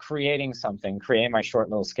process of creating something, creating my short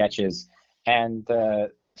little sketches, and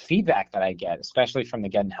the feedback that I get, especially from the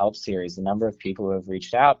Get and Help series, the number of people who have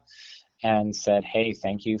reached out and said, hey,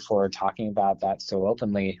 thank you for talking about that so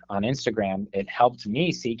openly on Instagram. It helped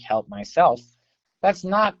me seek help myself. That's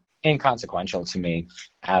not inconsequential to me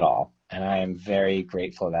at all. And I am very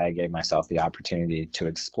grateful that I gave myself the opportunity to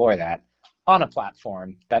explore that on a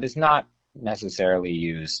platform that is not necessarily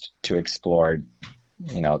used to explore,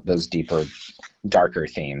 those deeper, darker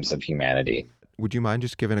themes of humanity. Would you mind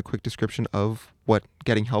just giving a quick description of what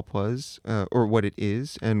Getting Help was, or what it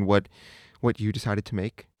is, and what you decided to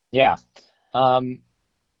make? Yeah.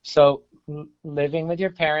 So living with your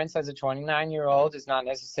parents as a 29-year-old is not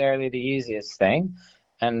necessarily the easiest thing.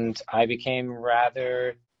 And I became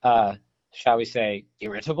rather, shall we say,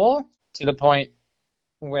 irritable, to the point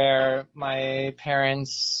where my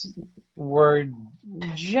parents were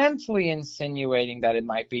gently insinuating that it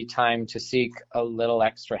might be time to seek a little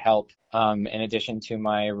extra help, in addition to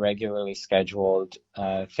my regularly scheduled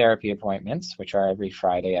therapy appointments, which are every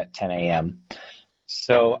Friday at 10 a.m.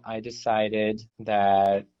 So I decided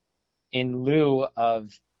that, in lieu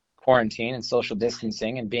of quarantine and social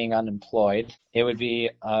distancing and being unemployed, it would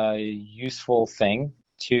be a useful thing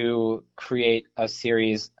to create a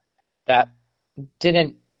series that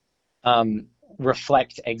didn't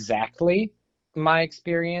reflect exactly my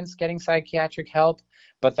experience getting psychiatric help,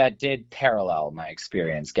 but that did parallel my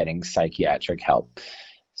experience getting psychiatric help.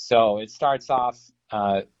 So it starts off.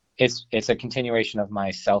 It's a continuation of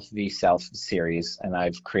my Self v Self series, and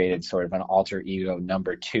I've created sort of an alter ego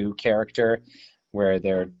number two character, where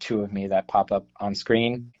there are two of me that pop up on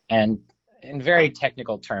screen. And in very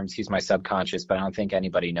technical terms, he's my subconscious, but I don't think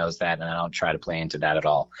anybody knows that, and I don't try to play into that at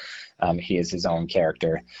all. He is his own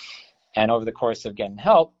character. And over the course of getting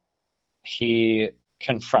help, he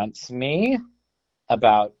confronts me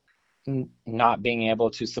about not being able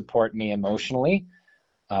to support me emotionally.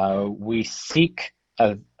 We seek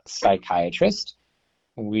a psychiatrist.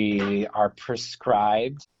 We are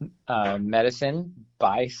prescribed medicine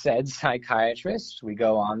by said psychiatrist. We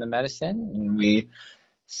go on the medicine and we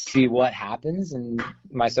see what happens, and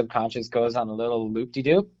my subconscious goes on a little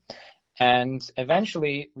loop-de-doop, and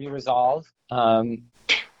eventually we resolve.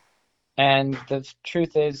 And the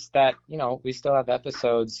truth is that, we still have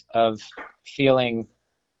episodes of feeling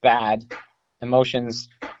bad. Emotions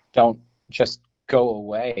don't just go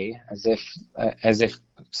away as if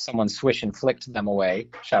someone swish and flicked them away,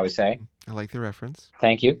 shall we say. I like the reference.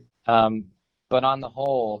 Thank you. But on the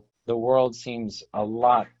whole, the world seems a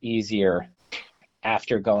lot easier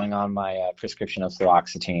after going on my prescription of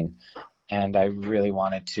fluoxetine. And I really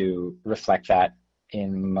wanted to reflect that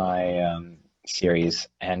in my series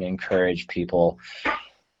and encourage people,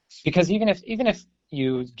 because even if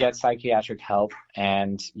you get psychiatric help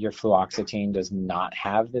and your fluoxetine does not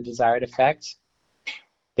have the desired effect,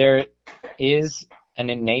 there is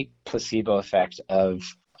an innate placebo effect of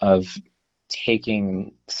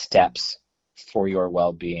taking steps for your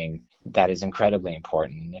well-being that is incredibly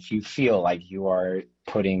important. If you feel like you are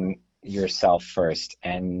putting yourself first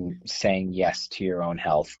and saying yes to your own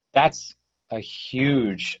health, that's a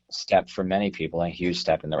huge step for many people, and a huge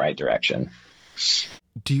step in the right direction.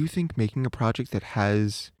 Do you think making a project that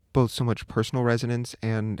has both so much personal resonance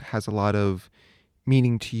and has a lot of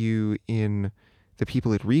meaning to you in the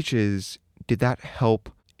people it reaches, did that help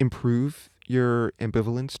improve your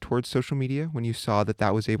ambivalence towards social media when you saw that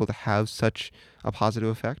that was able to have such a positive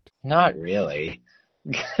effect? Not really.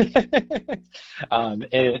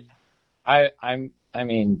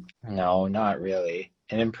 No, not really.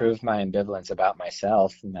 It improved my ambivalence about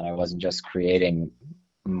myself, and that I wasn't just creating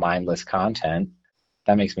mindless content.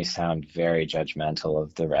 That makes me sound very judgmental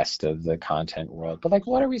of the rest of the content world. But like,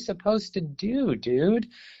 what are we supposed to do, dude?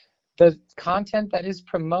 The content that is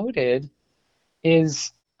promoted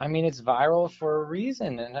is, it's viral for a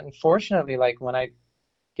reason. And unfortunately, like, when I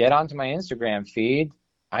get onto my Instagram feed,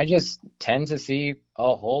 I just tend to see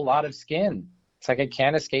a whole lot of skin. It's like I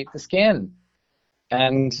can't escape the skin.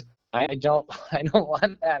 And I don't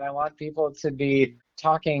want that. I want people to be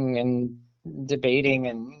talking and debating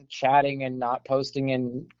and chatting and not posting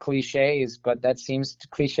in cliches, but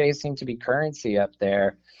cliches seem to be currency up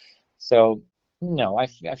there. So no, I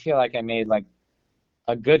feel like I made like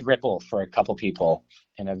a good ripple for a couple people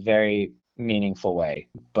in a very meaningful way.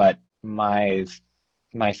 But my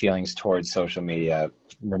feelings towards social media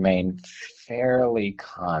remain fairly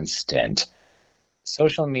constant.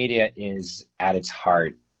 Social media is at its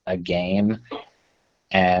heart a game,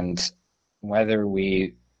 and whether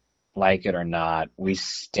we like it or not, we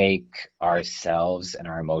stake ourselves and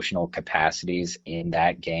our emotional capacities in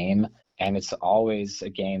that game. And it's always a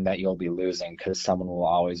game that you'll be losing, because someone will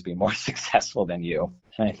always be more successful than you.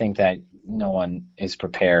 And I think that no one is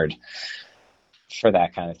prepared for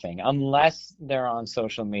that kind of thing, unless they're on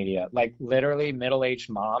social media. Like literally middle-aged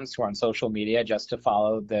moms who are on social media just to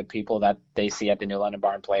follow the people that they see at the New London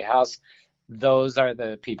Barn Playhouse. Those are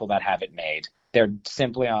the people that have it made. They're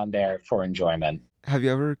simply on there for enjoyment. Have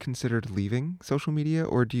you ever considered leaving social media,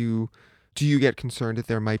 or do you get concerned that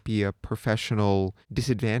there might be a professional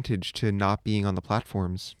disadvantage to not being on the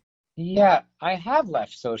platforms? Yeah, I have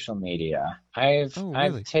left social media. I've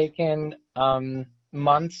really? taken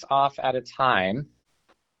months off at a time.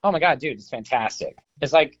 Oh my God, dude, it's fantastic.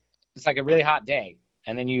 It's like a really hot day,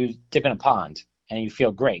 and then you dip in a pond and you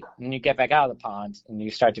feel great. And then you get back out of the pond and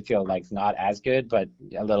you start to feel like not as good, but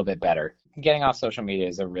a little bit better. Getting off social media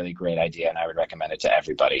is a really great idea, and I would recommend it to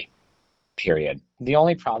everybody, period. The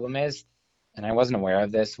only problem is, and I wasn't aware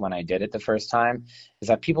of this when I did it the first time, is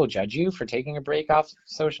that people judge you for taking a break off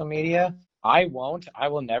social media. I won't. I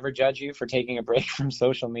will never judge you for taking a break from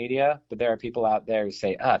social media, but there are people out there who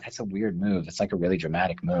say, that's a weird move. It's like a really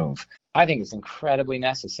dramatic move. I think it's incredibly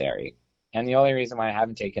necessary. And the only reason why I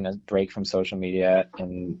haven't taken a break from social media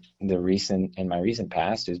in my recent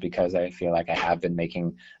past is because I feel like I have been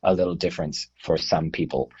making a little difference for some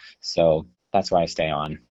people. So that's why I stay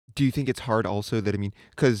on. Do you think it's hard also that,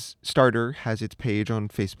 because Starter has its page on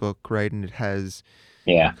Facebook, right? And it has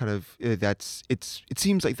Yeah. Kind of it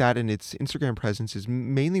seems like that, and its Instagram presence is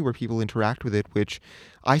mainly where people interact with it, which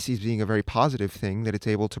I see as being a very positive thing that it's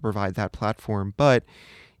able to provide that platform. But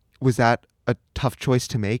was that a tough choice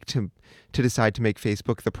to make, to decide to make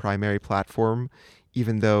Facebook the primary platform,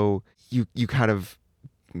 even though you kind of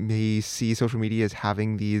may see social media as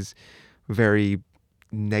having these very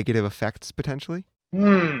negative effects potentially?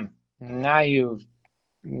 Hmm. Now you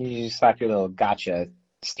slap your little gotcha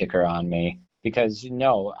sticker on me because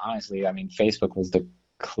no, honestly, I mean, Facebook was the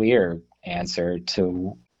clear answer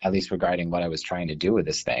to at least regarding what I was trying to do with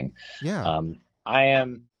this thing. Yeah. I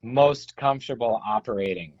am most comfortable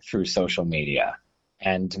operating through social media,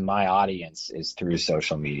 and my audience is through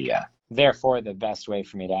social media. Therefore, the best way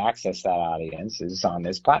for me to access that audience is on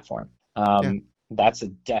this platform. Yeah. That's a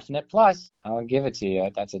definite plus. I'll give it to you.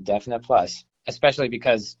 That's a definite plus, especially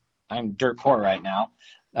because I'm dirt poor right now.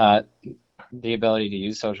 Uh, the ability to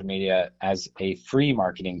use social media as a free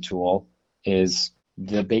marketing tool is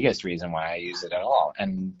the biggest reason why I use it at all.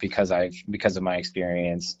 And because of my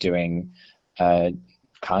experience doing uh,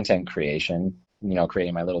 content creation,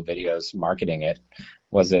 creating my little videos, marketing it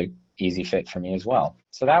was a easy fit for me as well.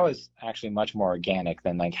 So that was actually much more organic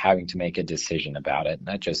than like having to make a decision about it.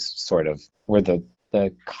 That just sort of were the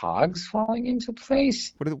cogs falling into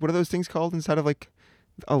place. What are those things called inside of like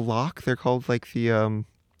a lock? They're called like the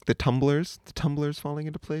tumblers falling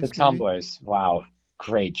into The place, maybe. tumblers. Wow.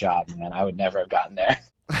 Great job, man. I would never have gotten there.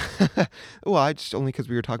 Well, I just only because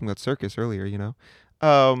we were talking about circus earlier, you know.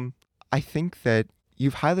 Um, I think that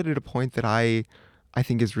you've highlighted a point that I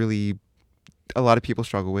think is really a lot of people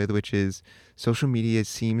struggle with, which is social media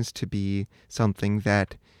seems to be something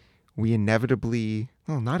that we inevitably,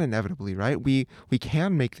 well, not inevitably, right? We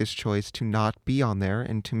can make this choice to not be on there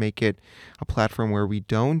and to make it a platform where we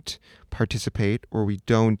don't participate, or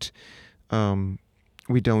um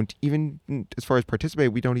we don't even, as far as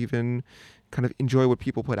participate, we don't even kind of enjoy what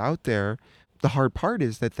people put out there. The hard part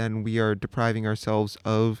is that then we are depriving ourselves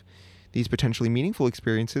of these potentially meaningful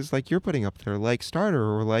experiences like you're putting up there, like Starter,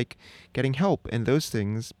 or like getting help and those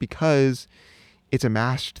things, because it's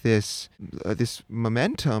amassed this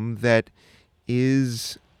momentum that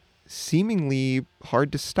is seemingly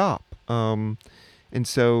hard to stop. And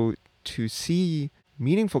so to see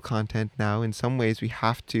meaningful content now, in some ways, we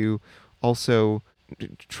have to also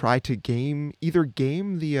try to game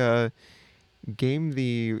the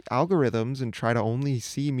algorithms and try to only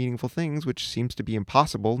see meaningful things, which seems to be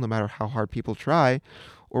impossible no matter how hard people try,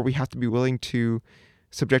 or we have to be willing to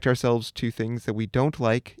subject ourselves to things that we don't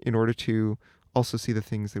like in order to also see the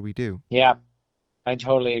things that we do. Yeah, I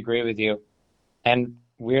totally agree with you. And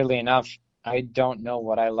weirdly enough, I don't know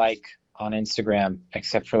what I like on Instagram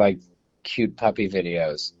except for like cute puppy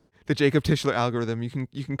videos. The Jacob Tischler algorithm, you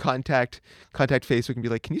can contact Facebook and be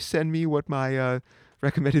like, can you send me what my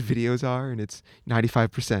recommended videos are? And it's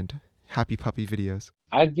 95% happy puppy videos.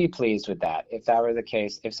 I'd be pleased with that if that were the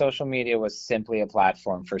case. If social media was simply a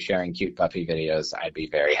platform for sharing cute puppy videos, I'd be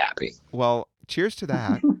very happy. Well, cheers to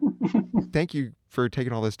that. Thank you for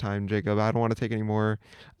taking all this time, Jacob. I don't want to take any more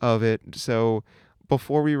of it. So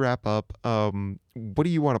before we wrap up, what do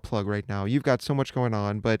you want to plug right now? You've got so much going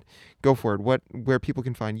on, but go for it. Where people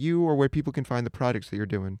can find you, or where people can find the projects that you're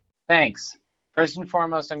doing? Thanks. First and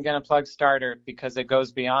foremost, I'm going to plug Starter because it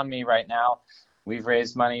goes beyond me right now. We've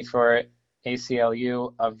raised money for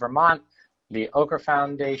ACLU of Vermont, the Okra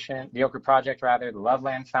Foundation, the Okra Project rather, the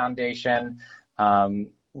Loveland Foundation.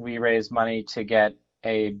 We raised money to get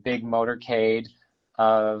a big motorcade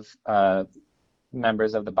of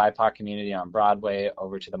members of the BIPOC community on Broadway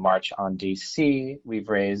over to the March on DC. We've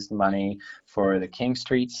raised money for the King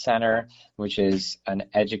Street Center, which is an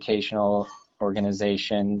educational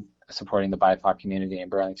organization supporting the BIPOC community in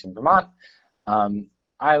Burlington, Vermont.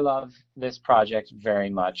 I love this project very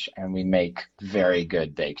much, and we make very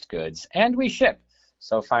good baked goods, and we ship.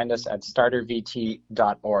 So find us at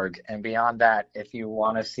startervt.org. And beyond that, if you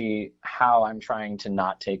want to see how I'm trying to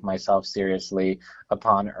not take myself seriously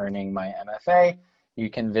upon earning my MFA, you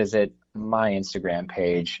can visit my Instagram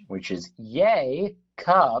page, which is yay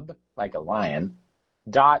cub, like a lion,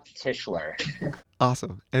 .Tischler.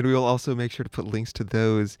 Awesome. And we will also make sure to put links to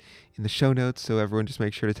those in the show notes. So everyone just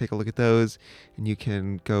make sure to take a look at those, and you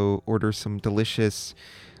can go order some delicious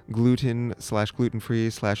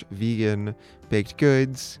gluten/gluten-free/vegan baked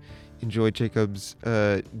goods, enjoy Jacob's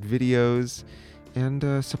videos,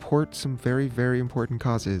 and support some very, very important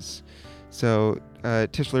causes. So,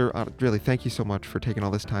 Tischler, really, thank you so much for taking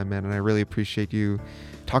all this time, man. And I really appreciate you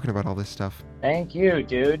talking about all this stuff. Thank you,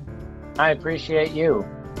 dude. I appreciate you.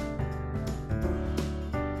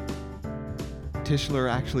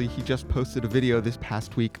 Tischler, actually, he just posted a video this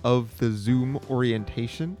past week of the Zoom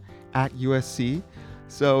orientation at USC.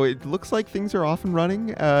 So it looks like things are off and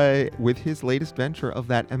running with his latest venture of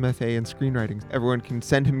that MFA in screenwriting. Everyone can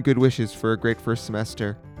send him good wishes for a great first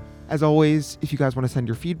semester. As always, if you guys want to send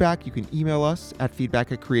your feedback, you can email us at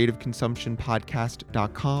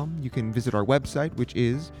feedback@creativeconsumptionpodcast.com. You can visit our website, which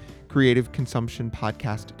is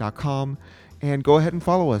creativeconsumptionpodcast.com. And go ahead and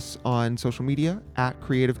follow us on social media at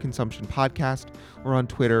Creative Consumption Podcast or on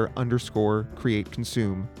Twitter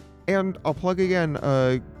 _CreateConsume. And I'll plug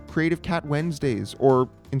again, Creative Cat Wednesdays, or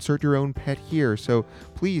insert your own pet here. So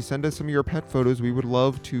please send us some of your pet photos. We would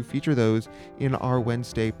love to feature those in our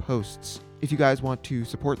Wednesday posts. If you guys want to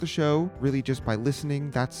support the show, really just by listening,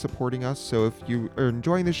 that's supporting us. So if you are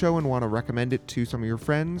enjoying the show and want to recommend it to some of your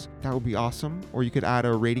friends, that would be awesome. Or you could add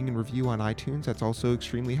a rating and review on iTunes. That's also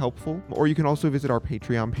extremely helpful. Or you can also visit our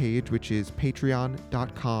Patreon page, which is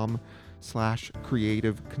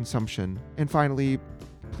patreon.com/creativeconsumption. And finally,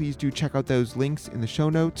 please do check out those links in the show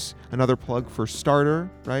notes. Another plug for Starter,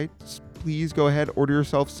 right? Please go ahead, order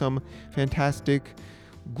yourself some fantastic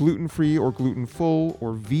gluten-free or gluten-full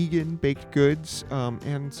or vegan baked goods,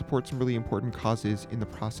 and support some really important causes in the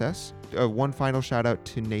process. One final shout out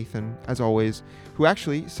to Nathan, as always, who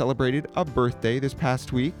actually celebrated a birthday this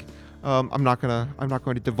past week. I'm not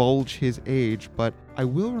going to divulge his age, but I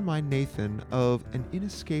will remind Nathan of an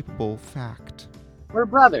inescapable fact. We're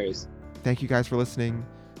brothers. Thank you guys for listening.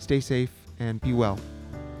 Stay safe and be well.